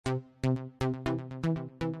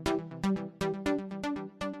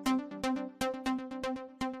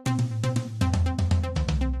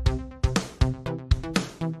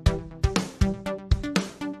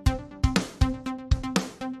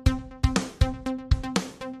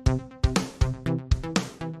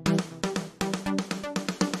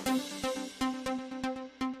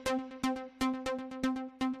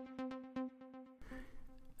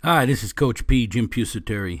Hi, this is Coach P, Jim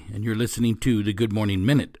Pusateri, and you're listening to the Good Morning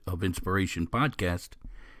Minute of Inspiration podcast.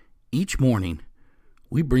 Each morning,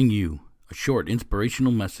 we bring you a short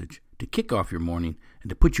inspirational message to kick off your morning and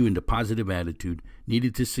to put you into positive attitude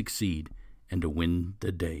needed to succeed and to win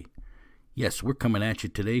the day. Yes, we're coming at you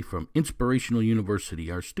today from Inspirational University,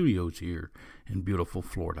 our studios here in beautiful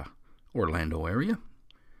Florida, Orlando area.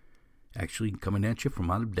 Actually, coming at you from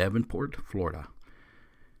out of Davenport, Florida.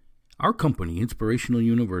 Our company, Inspirational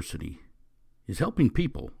University, is helping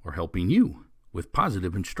people, or helping you, with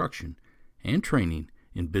positive instruction and training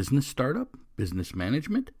in business startup, business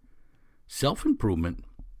management, self-improvement,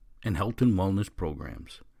 and health and wellness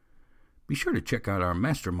programs. Be sure to check out our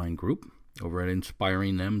mastermind group over at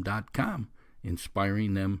inspiringthem.com,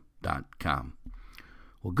 inspiringthem.com.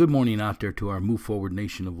 Well, good morning out there to our Move Forward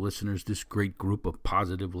Nation of listeners, this great group of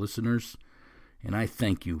positive listeners. And I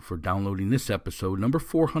thank you for downloading this episode, number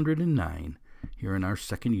 409, here in our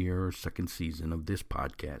second year or second season of this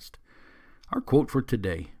podcast. Our quote for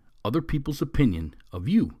today: other people's opinion of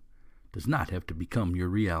you does not have to become your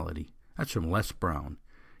reality. That's from Les Brown.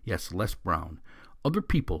 Yes, Les Brown. Other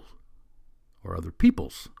people's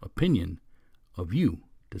opinion of you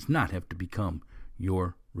does not have to become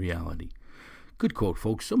your reality. Good quote,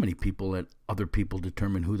 folks. So many people let other people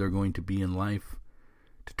determine who they're going to be in life,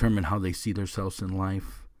 determine how they see themselves in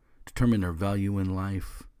life, determine their value in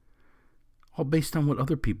life, all based on what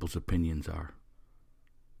other people's opinions are.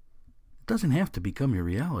 It doesn't have to become your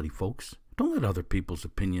reality, folks. Don't let other people's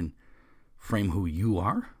opinion frame who you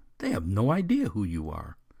are. They have no idea who you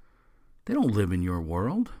are. They don't live in your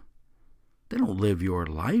world. They don't live your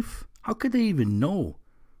life. How could they even know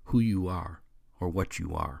who you are or what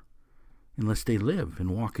you are unless they live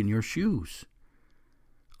and walk in your shoes?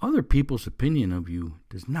 Other people's opinion of you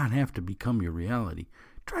does not have to become your reality.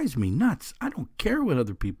 It drives me nuts. I don't care what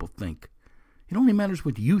other people think. It only matters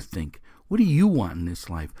what you think. What do you want in this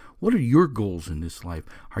life? What are your goals in this life?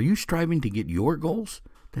 Are you striving to get your goals?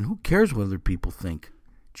 Then who cares what other people think?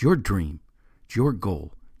 It's your dream. It's your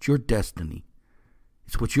goal. It's your destiny.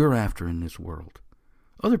 It's what you're after in this world.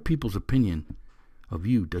 Other people's opinion of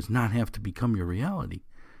you does not have to become your reality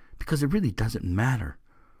because it really doesn't matter.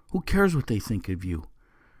 Who cares what they think of you?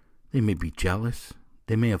 They may be jealous.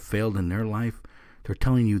 They may have failed in their life. They're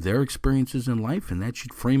telling you their experiences in life, and that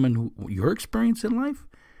should frame on your experience in life?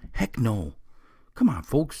 Heck no. Come on,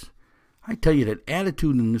 folks. I tell you that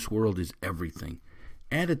attitude in this world is everything.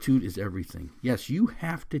 Attitude is everything. Yes, you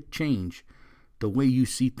have to change the way you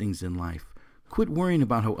see things in life. Quit worrying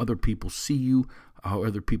about how other people see you, how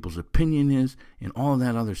other people's opinion is, and all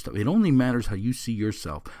that other stuff. It only matters how you see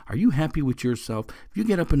yourself. Are you happy with yourself? If you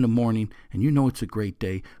get up in the morning and you know it's a great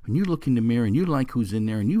day, when you look in the mirror and you like who's in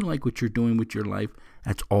there and you like what you're doing with your life,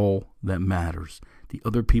 that's all that matters. The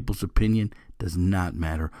other people's opinion does not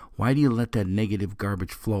matter. Why do you let that negative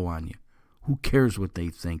garbage flow on you? Who cares what they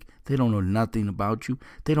think? They don't know nothing about you.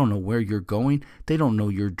 They don't know where you're going. They don't know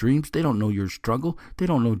your dreams. They don't know your struggle. They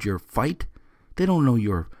don't know your fight. They don't know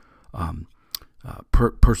your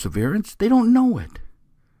perseverance. They don't know it.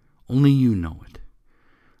 Only you know it.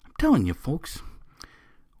 I'm telling you, folks,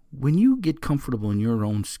 when you get comfortable in your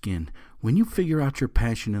own skin, when you figure out your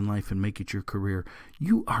passion in life and make it your career,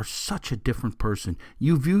 you are such a different person.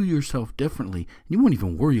 You view yourself differently. You won't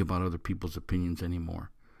even worry about other people's opinions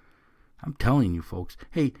anymore. I'm telling you, folks.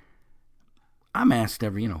 Hey, I'm asked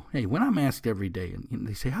when I'm asked every day, and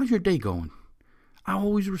they say, how's your day going? I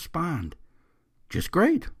always respond, just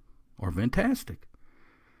great or fantastic.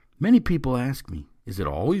 Many people ask me, is it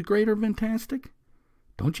always great or fantastic?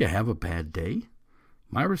 Don't you have a bad day?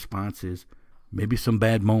 My response is, maybe some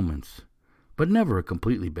bad moments, but never a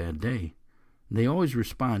completely bad day. And they always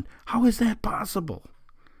respond, how is that possible?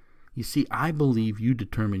 You see, I believe you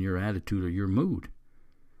determine your attitude or your mood.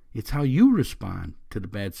 It's how you respond to the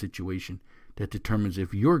bad situation that determines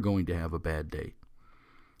if you're going to have a bad day.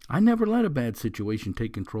 I never let a bad situation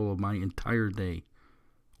take control of my entire day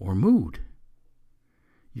or mood.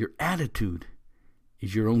 Your attitude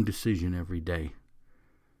is your own decision every day.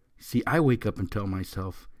 See, I wake up and tell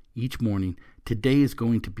myself each morning, today is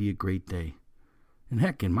going to be a great day. And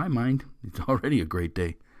heck, in my mind, it's already a great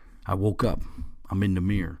day. I woke up. I'm in the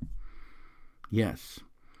mirror. Yes,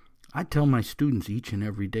 I tell my students each and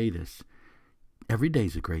every day this. Every day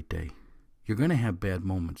is a great day. You're going to have bad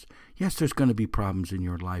moments. Yes, there's going to be problems in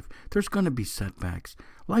your life. There's going to be setbacks.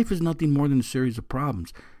 Life is nothing more than a series of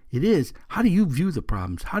problems. It is, how do you view the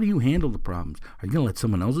problems? How do you handle the problems? Are you going to let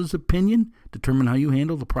someone else's opinion determine how you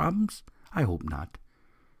handle the problems? I hope not.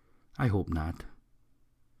 I hope not.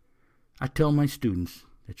 I tell my students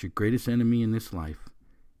that your greatest enemy in this life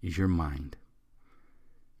is your mind.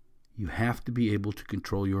 You have to be able to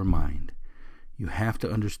control your mind. You have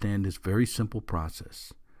to understand this very simple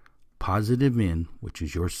process. Positive in, which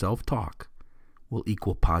is your self-talk, will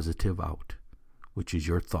equal positive out, which is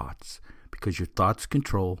your thoughts, because your thoughts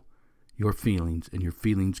control your feelings, and your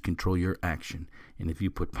feelings control your action. And if you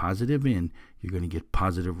put positive in, you're going to get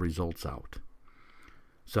positive results out.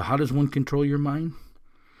 So how does one control your mind?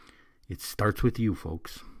 It starts with you,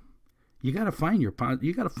 folks. You got to find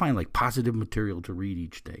like positive material to read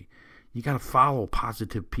each day. You got to follow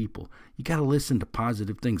positive people. You got to listen to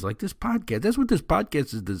positive things like this podcast. That's what this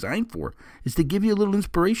podcast is designed for, is to give you a little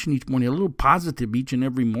inspiration each morning, a little positive each and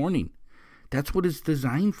every morning. That's what it's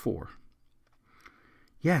designed for.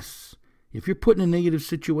 Yes, if you're put in a negative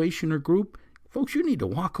situation or group, folks, you need to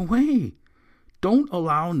walk away. Don't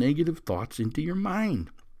allow negative thoughts into your mind.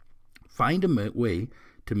 Find a way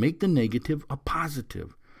to make the negative a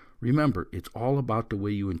positive. Remember, it's all about the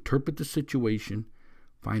way you interpret the situation,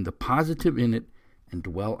 find the positive in it, and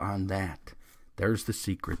dwell on that. There's the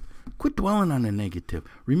secret. Quit dwelling on the negative.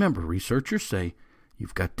 Remember, researchers say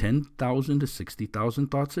you've got 10,000 to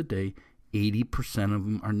 60,000 thoughts a day. 80% of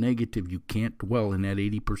them are negative. You can't dwell in that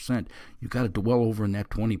 80%. You got to dwell over in that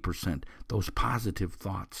 20%, those positive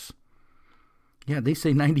thoughts. Yeah, they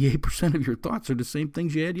say 98% of your thoughts are the same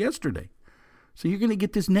things you had yesterday. So you're going to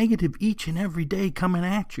get this negative each and every day coming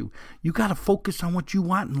at you. You got to focus on what you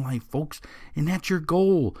want in life, folks, and that's your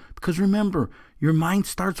goal. Because remember, your mind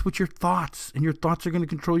starts with your thoughts, and your thoughts are going to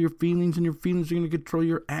control your feelings, and your feelings are going to control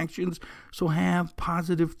your actions. So have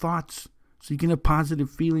positive thoughts so you can have positive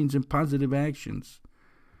feelings and positive actions.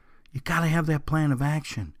 You got to have that plan of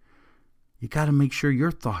action. You got to make sure your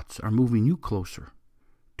thoughts are moving you closer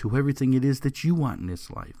to everything it is that you want in this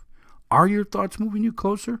life. Are your thoughts moving you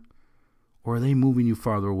closer? Or are they moving you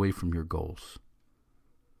farther away from your goals?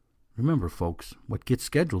 Remember, folks, what gets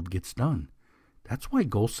scheduled gets done. That's why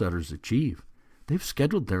goal setters achieve. They've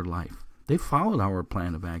scheduled their life. They've followed our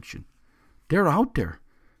plan of action. They're out there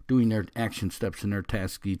doing their action steps and their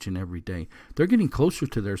tasks each and every day. They're getting closer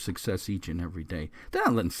to their success each and every day. They're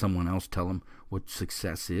not letting someone else tell them what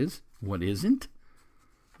success is, what isn't.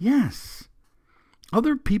 Yes.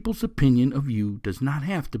 Other people's opinion of you does not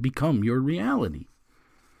have to become your reality.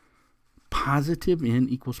 Positive in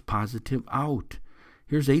equals positive out.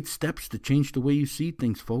 Here's 8 steps to change the way you see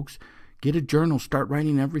things, folks. Get a journal. Start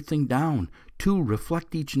writing everything down. 2,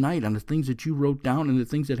 reflect each night on the things that you wrote down and the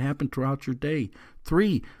things that happened throughout your day.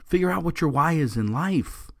 3, figure out what your why is in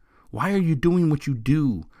life. Why are you doing what you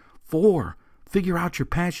do? 4, figure out your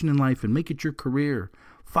passion in life and make it your career.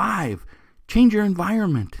 5, change your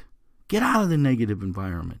environment. Get out of the negative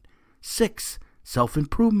environment. 6,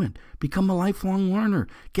 self-improvement. Become a lifelong learner.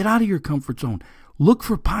 Get out of your comfort zone. Look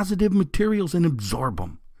for positive materials and absorb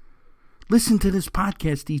them. Listen to this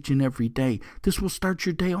podcast each and every day. This will start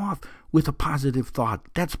your day off with a positive thought.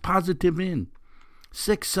 That's positive in.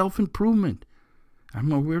 6, self-improvement.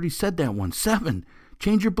 We already said that one. 7,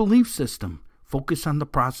 change your belief system. Focus on the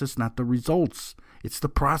process, not the results. It's the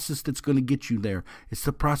process that's going to get you there. It's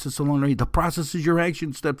the process along the way. The process is your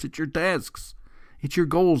action steps. It's your tasks. It's your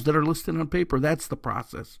goals that are listed on paper. That's the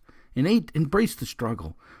process. And 8, embrace the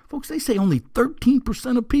struggle. Folks, they say only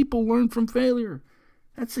 13% of people learn from failure.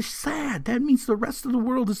 That's just sad. That means the rest of the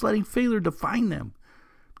world is letting failure define them.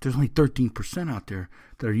 But there's only 13% out there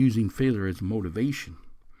that are using failure as motivation.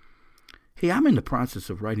 Hey, I'm in the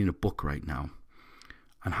process of writing a book right now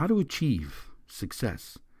on how to achieve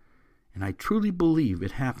success. And I truly believe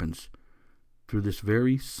it happens through this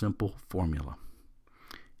very simple formula.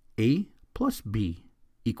 A plus B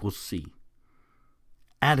equals C.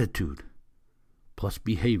 Attitude plus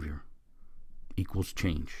behavior equals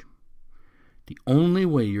change. The only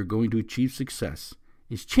way you're going to achieve success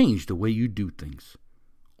is change the way you do things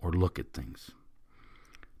or look at things.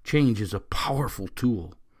 Change is a powerful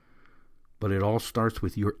tool, but it all starts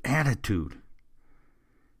with your attitude.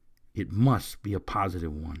 It must be a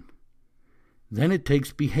positive one. Then it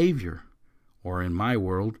takes behavior, or in my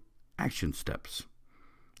world, action steps.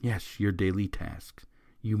 Yes, your daily tasks.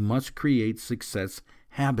 You must create success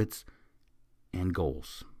habits and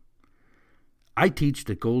goals. I teach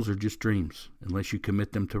that goals are just dreams unless you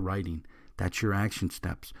commit them to writing. That's your action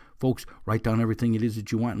steps. Folks, write down everything it is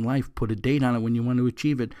that you want in life. Put a date on it when you want to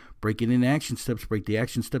achieve it. Break it into action steps. Break the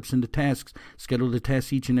action steps into tasks. Schedule the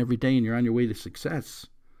tasks each and every day, and you're on your way to success.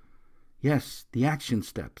 Yes, the action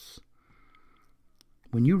steps.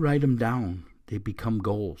 When you write them down, they become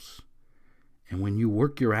goals. And when you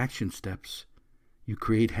work your action steps, you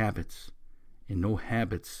create habits. And no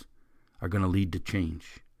habits are going to lead to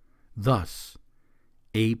change. Thus,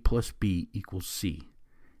 A plus B equals C.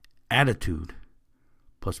 Attitude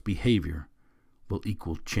plus behavior will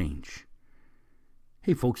equal change.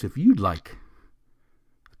 Hey folks, if you'd like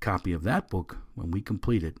a copy of that book when we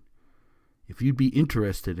complete it, if you'd be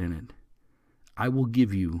interested in it, I will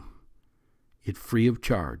give you it free of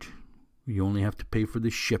charge. You only have to pay for the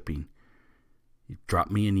shipping. You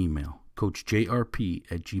drop me an email,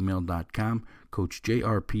 coachjrp@gmail.com,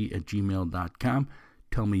 coachjrp@gmail.com.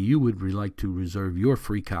 Tell me you would like to reserve your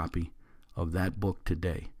free copy of that book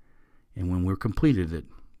today. And when we're completed it,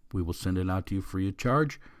 we will send it out to you free of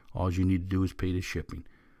charge. All you need to do is pay the shipping.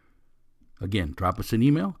 Again, drop us an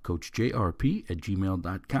email,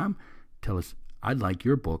 coachjrp@gmail.com. Tell us, I'd like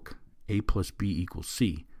your book, A plus B equals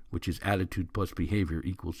C, which is attitude plus behavior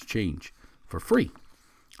equals change, for free.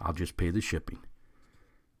 I'll just pay the shipping.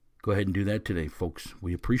 Go ahead and do that today, folks.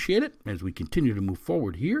 We appreciate it as we continue to move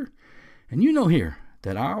forward here. And you know here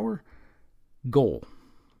that our goal,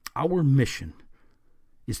 our mission,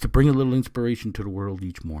 is to bring a little inspiration to the world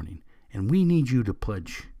each morning. And we need you to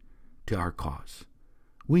pledge to our cause.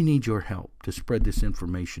 We need your help to spread this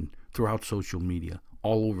information throughout social media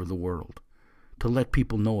all over the world, to let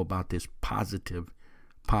people know about this positive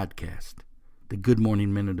podcast, the Good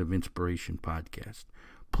Morning Minute of Inspiration podcast.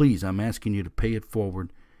 Please, I'm asking you to pay it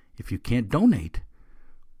forward. If you can't donate,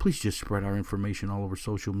 please just spread our information all over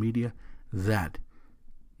social media. That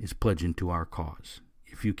is pledging to our cause.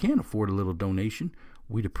 If you can't afford a little donation,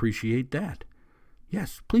 we'd appreciate that.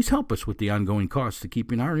 Yes, please help us with the ongoing costs to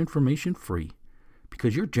keeping our information free,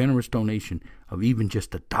 because your generous donation of even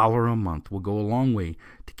just $1 a month will go a long way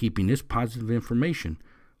to keeping this positive information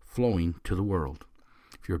flowing to the world.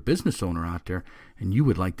 If you're a business owner out there and you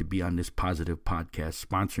would like to be on this positive podcast,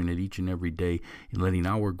 sponsoring it each and every day and letting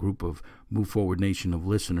our group of Move Forward Nation of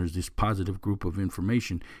listeners, this positive group of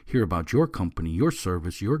information, hear about your company, your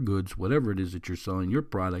service, your goods, whatever it is that you're selling, your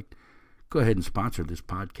product, go ahead and sponsor this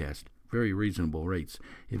podcast. Very reasonable rates.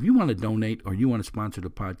 If you want to donate or you want to sponsor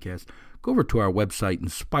the podcast, go over to our website,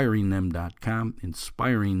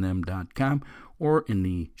 inspiringthem.com, or in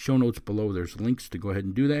the show notes below, there's links to go ahead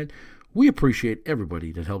and do that. We appreciate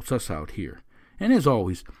everybody that helps us out here. And as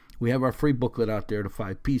always, we have our free booklet out there, The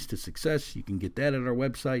 5 P's to Success. You can get that at our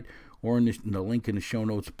website or in the link in the show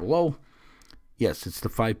notes below. Yes, it's The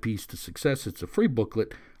 5 P's to Success. It's a free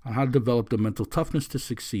booklet on how to develop the mental toughness to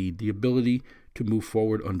succeed, the ability to move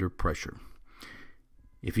forward under pressure.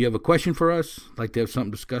 If you have a question for us, like to have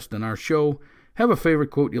something discussed on our show, have a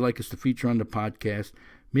favorite quote you'd like us to feature on the podcast,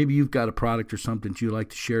 maybe you've got a product or something you'd like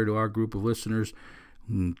to share to our group of listeners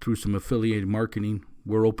through some affiliated marketing,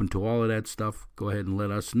 we're open to all of that stuff. Go ahead and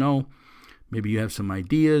let us know. Maybe you have some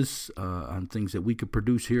ideas on things that we could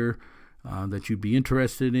produce here that you'd be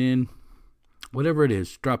interested in. Whatever it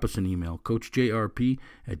is, drop us an email,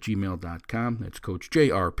 coachjrp@gmail.com. That's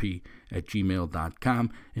coachjrp@gmail.com.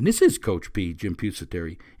 And this is Coach P, Jim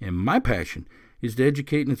Pusateri, and my passion is to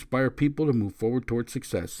educate and inspire people to move forward towards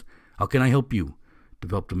success. How can I help you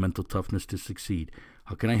develop the mental toughness to succeed?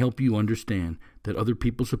 How can I help you understand that other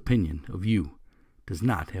people's opinion of you does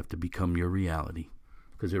not have to become your reality?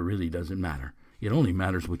 Because it really doesn't matter. It only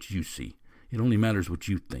matters what you see. It only matters what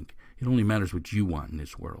you think. It only matters what you want in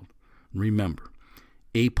this world. Remember,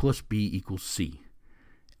 A plus B equals C.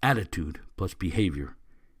 Attitude plus behavior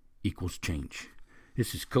equals change.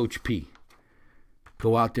 This is Coach P.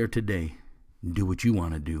 Go out there today and do what you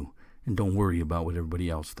want to do, and don't worry about what everybody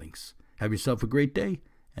else thinks. Have yourself a great day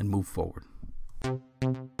and move forward.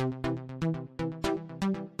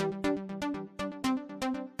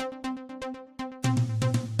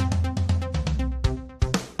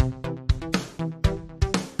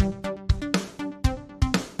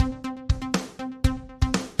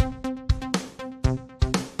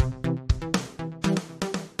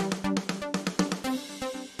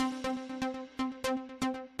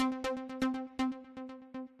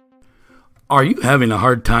 Are you having a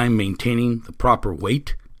hard time maintaining the proper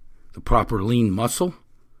weight, the proper lean muscle?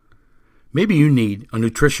 Maybe you need a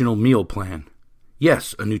nutritional meal plan.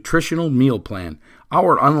 Yes, a nutritional meal plan.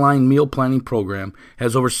 Our online meal planning program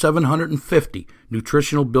has over 750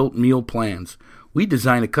 nutritional built meal plans. We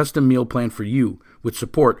design a custom meal plan for you with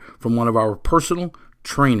support from one of our personal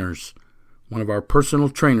trainers. One of our personal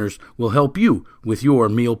trainers will help you with your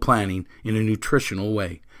meal planning in a nutritional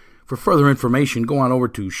way. For further information, go on over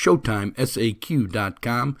to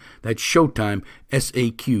ShowtimeSAQ.com. That's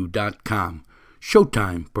ShowtimeSAQ.com.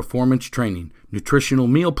 Showtime Performance Training, Nutritional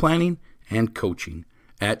Meal Planning, and Coaching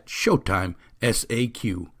at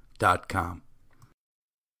ShowtimeSAQ.com.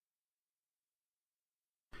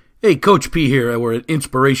 Hey, Coach P here. We're at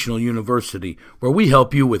Inspirational University, where we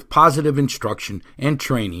help you with positive instruction and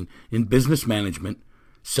training in business management,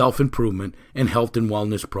 self-improvement, and health and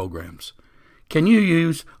wellness programs. Can you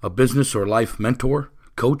use a business or life mentor,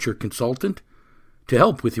 coach, or consultant to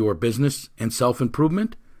help with your business and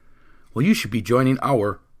self-improvement? Well, you should be joining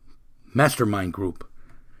our mastermind group.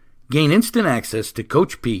 Gain instant access to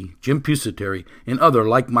Coach P, Jim Pusateri, and other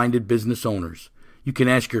like-minded business owners. You can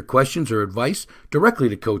ask your questions or advice directly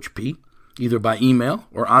to Coach P, either by email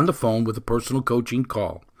or on the phone with a personal coaching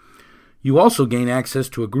call. You also gain access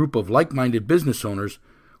to a group of like-minded business owners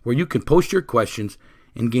where you can post your questions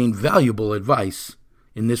and gain valuable advice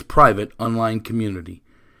in this private online community.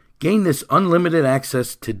 Gain this unlimited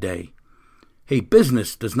access today. Hey,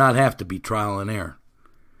 business does not have to be trial and error.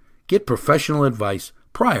 Get professional advice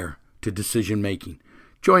prior to decision making.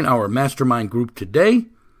 Join our mastermind group today.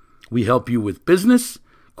 We help you with business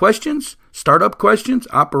questions, startup questions,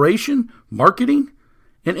 operation, marketing,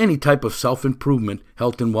 and any type of self-improvement,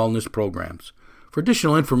 health, and wellness programs. For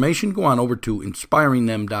additional information, go on over to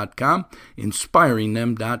inspiringthem.com,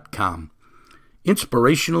 inspiringthem.com.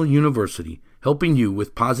 Inspirational University, helping you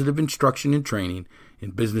with positive instruction and training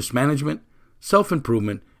in business management,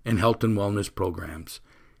 self-improvement, and health and wellness programs.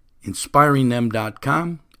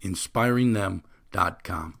 Inspiringthem.com,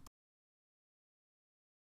 inspiringthem.com.